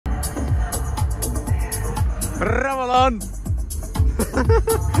Ramadan.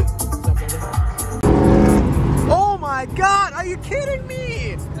 Oh my God, are you kidding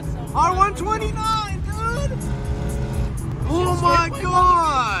me? R129, dude. Oh my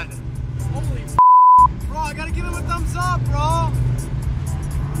God. Holy bro, I gotta give him a thumbs up, bro.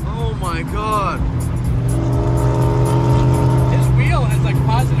 Oh my God. His wheel has like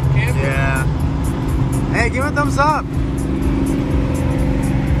positive camber. Yeah. Hey, give him a thumbs up.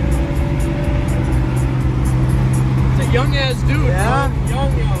 It's a young ass dude. Yeah. Bro.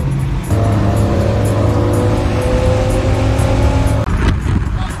 Young.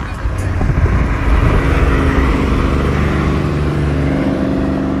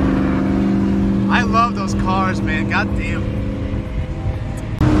 I love those cars, man. God damn.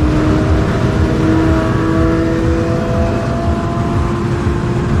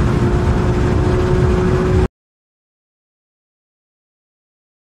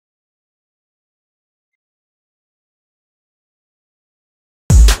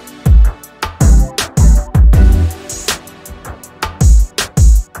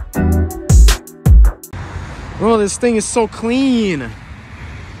 Bro, this thing is so clean.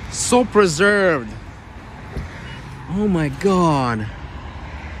 So preserved. Oh my God.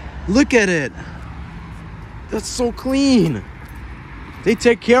 Look at it. That's so clean. They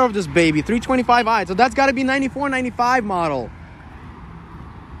take care of this baby. 325i. So that's got to be 94, 95 model.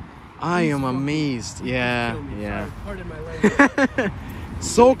 I am amazed. Yeah, yeah. Pardon my language.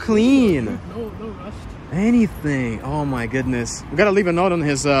 So clean. No rust. Anything. Oh my goodness. We got to leave a note on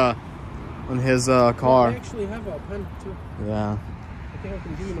his car. I actually have a pen too. Yeah. I think I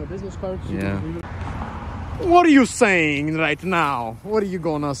can give you my business card. So Yeah. you can leave it. What are you saying right now? What are you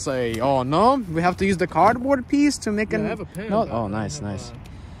gonna say? Oh no, we have to use the cardboard piece to make I have a pen. No? Oh, nice. Like,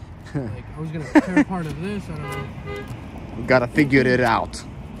 I was gonna tear part of this. I don't know. We gotta figure it out.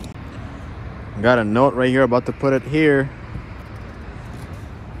 Got a note right here, about to put it here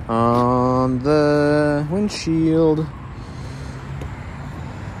on the windshield,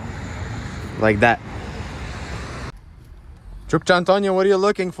 like that. Chukcha Antonio, what are you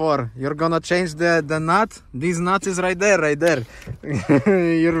looking for? You're gonna change the nut? These nuts is right there, right there.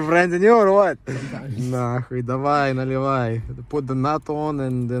 You're brand new or what? Нахуй, давай, наливай. Put the nut on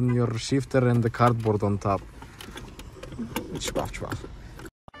and then your shifter and the cardboard on top.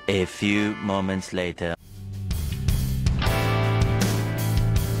 A few moments later.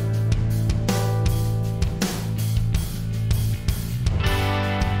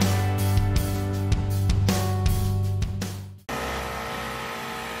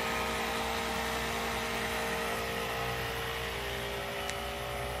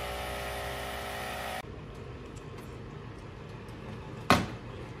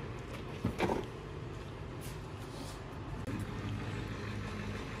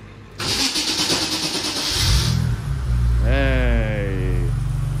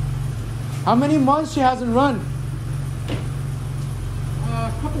 How many months she hasn't run?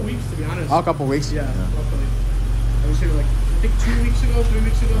 A couple weeks, to be honest. Oh, a couple weeks? Yeah, roughly. I was here like, I think 2 weeks ago, 3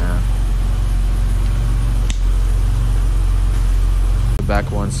 weeks ago. Yeah. The back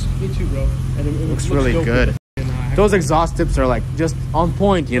ones. Me too, bro. And it Looks really dope. good. And, those exhaust tips are like just on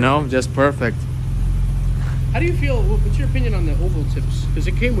point, you know, just perfect. How do you feel? What's your opinion on the oval tips? Because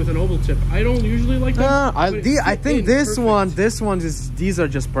it came with an oval tip. I don't usually like them. I think this one is, these are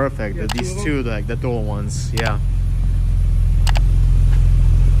just perfect. Yeah, these two, like the dual ones, yeah.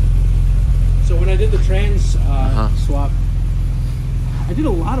 So when I did the trans swap, I did a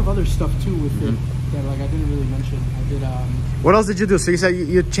lot of other stuff too with it that like I didn't really mention. I did. What else did you do? So you said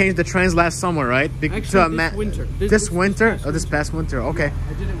you changed the trans last summer, right? Actually, this winter. This winter? Oh, this past winter. Okay. Yeah,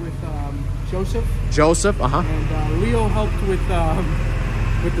 I did it with Joseph. Joseph, And Leo helped with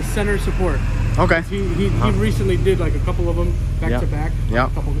the center support. Okay. He recently did like a couple of them back to back. Yeah. A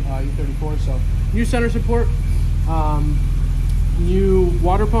couple E34. So new center support, new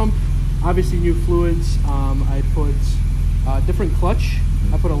water pump, obviously new fluids. I put different clutch.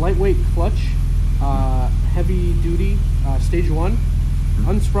 I put a lightweight clutch, heavy duty stage 1,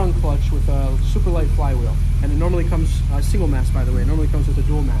 unsprung clutch with a super light flywheel. And it normally comes single mass, by the way. It normally comes with a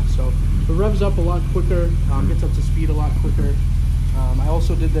dual mass, so it revs up a lot quicker, gets up to speed a lot quicker. I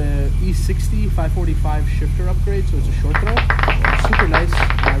also did the E60 545 shifter upgrade, so it's a short throw. Super nice.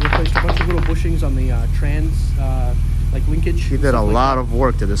 I replaced a bunch of little bushings on the trans, like linkage. You did a lot of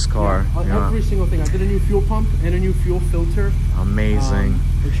work to this car. Yeah, every single thing. I did a new fuel pump and a new fuel filter. Amazing.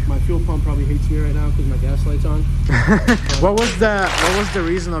 Which my fuel pump probably hates me right now because my gas light's on. What was the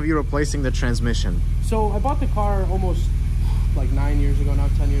reason of you replacing the transmission? So I bought the car almost like 9 years ago now,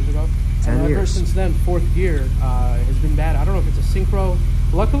 10 years ago. 10 and years. Ever since then, fourth gear has been bad. I don't know if it's a synchro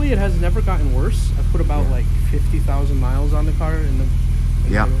Luckily, it has never gotten worse. I've put about like 50,000 miles on the car in the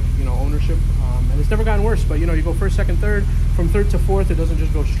you know, ownership, and it's never gotten worse. But you know, you go first, second, third. From third to fourth, it doesn't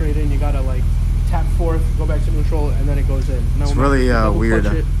just go straight in. You gotta like tap fourth, go back to neutral, and then it goes in. No, it's really a weird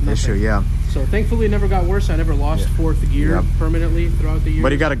issue, yeah. So thankfully, it never got worse. I never lost fourth gear permanently throughout the year.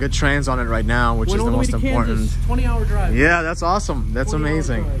 But you got a good trans on it right now, which is the most important. 20-hour drive. Yeah, that's awesome. That's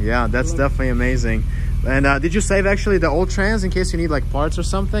amazing. Yeah, that's definitely amazing. And did you save actually the old trans in case you need like parts or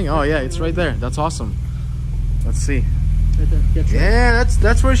something? Oh yeah, it's right there. That's awesome. Let's see. Right there. Yeah,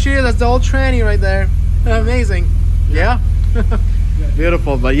 that's where she is. That's the old tranny right there. Amazing. Yeah.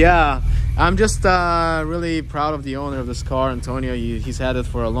 Beautiful. But yeah, I'm just really proud of the owner of this car, Antonio. He's had it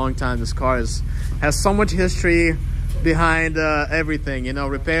for a long time. This car has so much history behind everything, you know,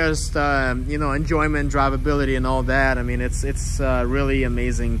 repairs, you know, enjoyment, drivability, and all that. I mean, it's really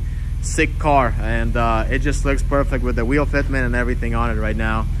amazing, sick car, and it just looks perfect with the wheel fitment and everything on it right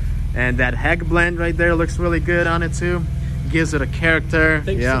now. And that heck blend right there looks really good on it too. Gives it a character.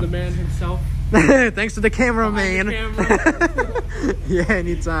 Thanks to the man himself. Thanks to the cameraman. Yeah,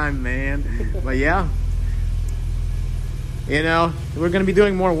 anytime, man. But yeah, you know, we're gonna be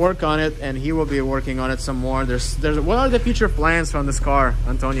doing more work on it, and he will be working on it some more. There's what are the future plans from this car,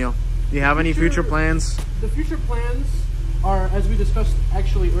 Antonio? Do you have any future plans? The future plans are, as we discussed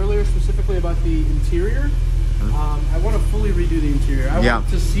actually earlier, specifically about the interior. I want to fully redo the interior. I want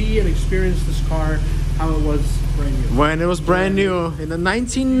to see and experience this car how it was brand new. When it was brand new in the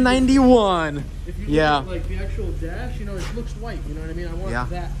 1991. If you look at like the actual dash, you know, it looks white. You know what I mean? I want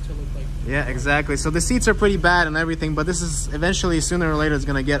that to look like. Yeah, exactly. So the seats are pretty bad and everything, but this is eventually, sooner or later, it's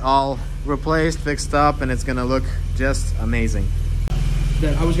gonna get all replaced, fixed up, and it's gonna look just amazing.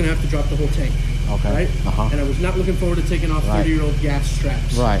 That I was gonna have to drop the whole tank. Okay. Right? And I was not looking forward to taking off 30-year-old gas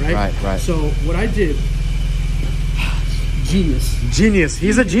straps. Right. So what I did. Genius.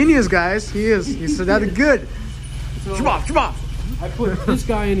 He's a genius, guys. He is. He's so that good. So I put this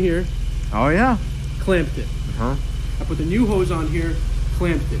guy in here. Oh yeah. Clamped it. I put the new hose on here.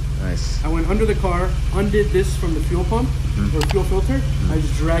 Clamped it. Nice. I went under the car, undid this from the fuel pump or fuel filter. I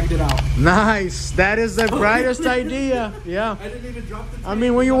just dragged it out. Nice. That is the brightest idea. Yeah. I didn't even drop the tank. I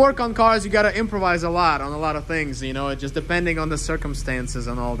mean, when you work on cars, you gotta improvise a lot on a lot of things. You know, it just depending on the circumstances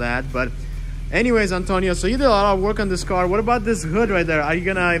and all that, but. Anyways, Antonio, so you did a lot of work on this car. What about this hood right there? Are you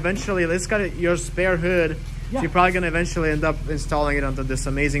gonna eventually, let's got your spare hood. Yeah. So you're probably gonna eventually end up installing it onto this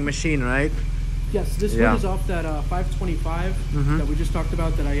amazing machine, right? Yes, this hood is off that 525 that we just talked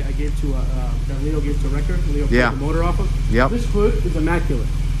about that I gave to, that Leo gave to Wrecker. Leo put the motor off of. Yep. This hood is immaculate.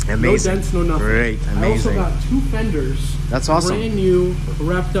 Amazing. No dents, no nothing. Great, amazing. I also got 2 fenders. That's awesome. Brand new,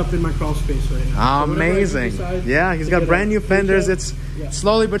 wrapped up in my crawl space right now. Amazing. Yeah, he's got brand new fenders. It's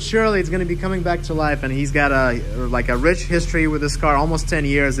slowly but surely it's going to be coming back to life, and he's got a rich history with this car, almost 10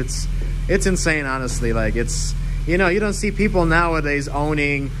 years. It's insane, honestly. Like, it's, you know, you don't see people nowadays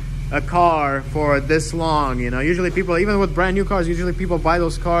owning a car for this long. You know, usually people, even with brand new cars, usually people buy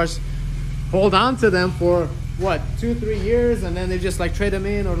those cars, hold on to them for what, 2-3 years, and then they just like trade them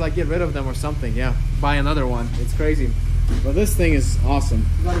in or like get rid of them or something. Yeah, buy another one. It's crazy. But this thing is awesome.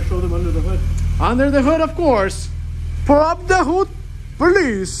 You gotta show them under the hood. Under the hood, of course. Pull up the hood,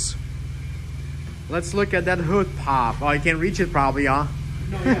 please. Let's look at that hood pop. Oh, you can't reach it probably, huh?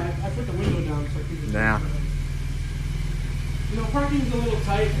 No, yeah, I put the window down so I can just. Yeah. You know, parking's a little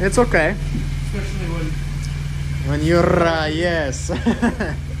tight. It's okay. Especially when you're yes.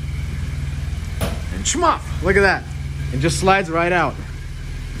 And schmuff, look at that. It just slides right out.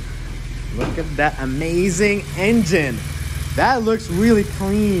 Look at that amazing engine. That looks really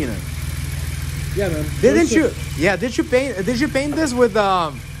clean. Yeah, man. Did you paint this with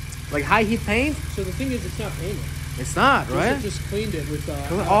like high heat paint? So the thing is, it's not painted. It's not, right? He just cleaned it with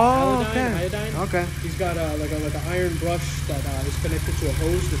iodine. Okay. He's got like an iron brush that is connected to a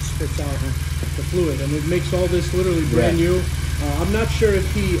hose that spits out the fluid, and it makes all this literally brand new. I'm not sure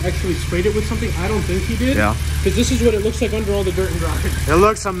if he actually sprayed it with something. I don't think he did. Yeah. Because this is what it looks like under all the dirt and grime. It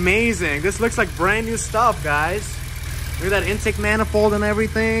looks amazing. This looks like brand new stuff, guys. Look at that intake manifold and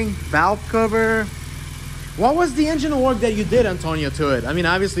everything. Valve cover. What was the engine work that you did, Antonio, to it? I mean,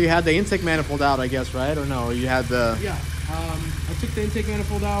 obviously you had the intake manifold out, I guess, right? Or no? Or you had the... Yeah. I took the intake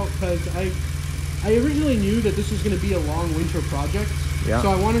manifold out because I originally knew that this was going to be a long winter project. Yeah. So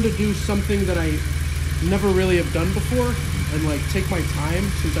I wanted to do something that I never really have done before and like take my time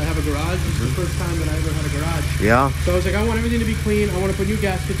since I have a garage. This is the first time that I ever had a garage. Yeah. So I was like, I want everything to be clean. I want to put new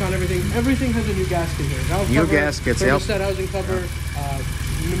gaskets on everything. Everything has a new gasket here. Valve new cover, gaskets, yep. Thermostat housing cover.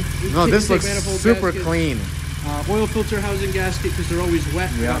 No, this looks super clean. Oil filter housing gasket because they're always wet.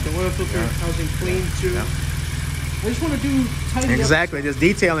 Yeah. The oil filter housing clean too. Yeah. I just want to do tidy Exactly, just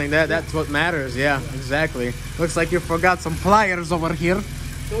detailing that. That's what matters. Yeah, exactly. Looks like you forgot some pliers over here.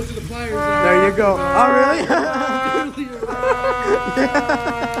 Those are the pliers. There you go. Oh, really?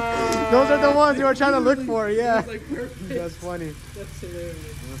 Those are the ones you were trying to look for. Yeah. Like perfect. That's funny. That's hilarious.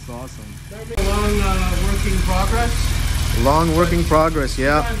 That's awesome. Long working progress. Long working progress.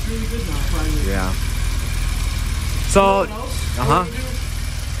 Yeah. It's really good now, finally. Yeah. So,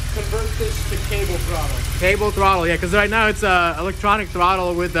 Convert this to cable throttle. cable throttle. Yeah, because right now it's a electronic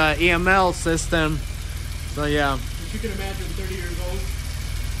throttle with the EML system. So yeah. If you can imagine, 30 years old.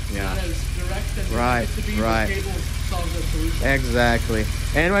 Yeah. As direct and Right, to be, right. Cable solves that solution. Exactly.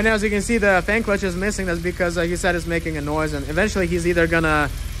 And right now, as you can see, the fan clutch is missing. That's because he said it's making a noise, and eventually he's either gonna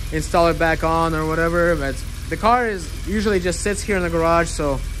install it back on or whatever. But the car is usually just sits here in the garage,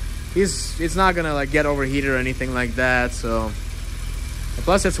 so it's not gonna like get overheated or anything like that. So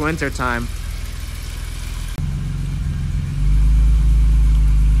plus it's winter time.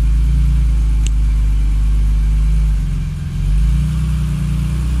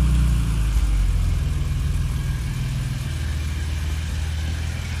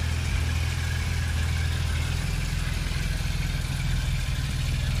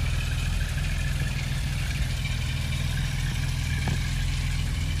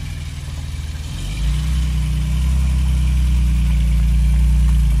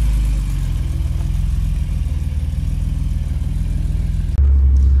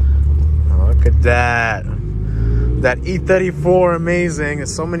 Look at that. That E34 amazing.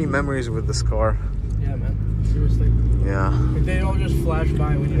 There's so many memories with this car. Yeah, man. Seriously. Yeah. Like, they all just flash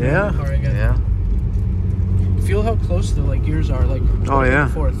by when you get in the car again. Yeah. Feel how close the like gears are. Like Oh yeah.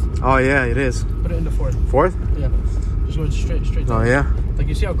 Fourth. Oh yeah, it is. Put it into fourth. Fourth? Yeah. Just go straight Oh down. yeah. Like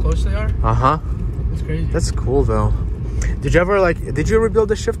you see how close they are? Uh-huh. It's crazy. That's cool though. Did you ever did you rebuild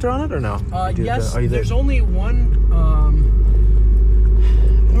the shifter on it or no? Yes. You did? There's only one. I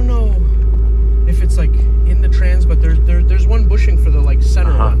don't know if it's like in the trans, but there's one bushing for the like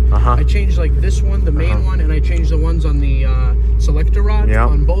center one. I changed like this one, the main one, and I changed the ones on the selector rod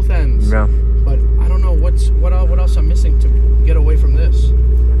on both ends. Yeah. But I don't know what else I'm missing to get away from this.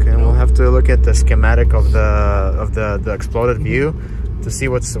 Okay, we'll have to look at the schematic of the exploded view to see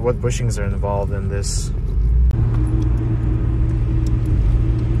what bushings are involved in this.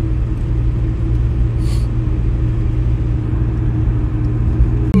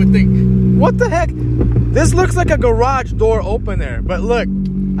 I would think. What the heck? This looks like a garage door opener, but look,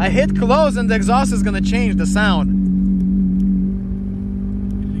 I hit close and the exhaust is gonna change the sound.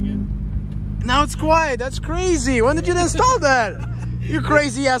 Now it's quiet. That's crazy. When did you install that? You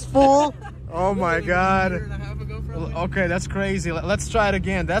crazy ass fool. Oh my god. Okay, that's crazy. Let's try it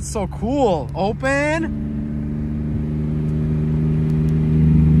again. That's so cool. Open.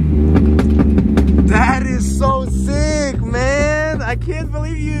 That is so sick, man. I can't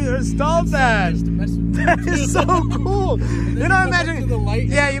believe you installed that. That is so cool. You know, imagine,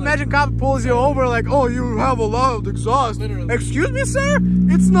 yeah, you imagine cop pulls you over like, oh, you have a loud exhaust. Literally. Excuse me, sir?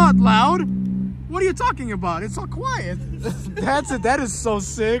 It's not loud. What are you talking about? It's so quiet. That's it. That is so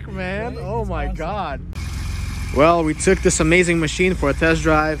sick, man. Oh my god. Well, we took this amazing machine for a test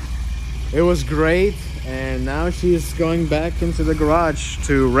drive. It was great, and now she's going back into the garage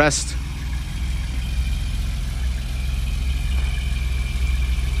to rest.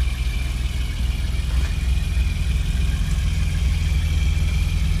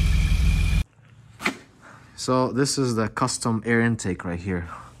 So this is the custom air intake right here.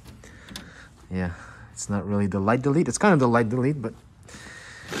 Yeah, it's not really the light delete. It's kind of the light delete, but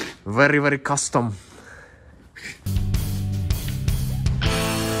very, very custom.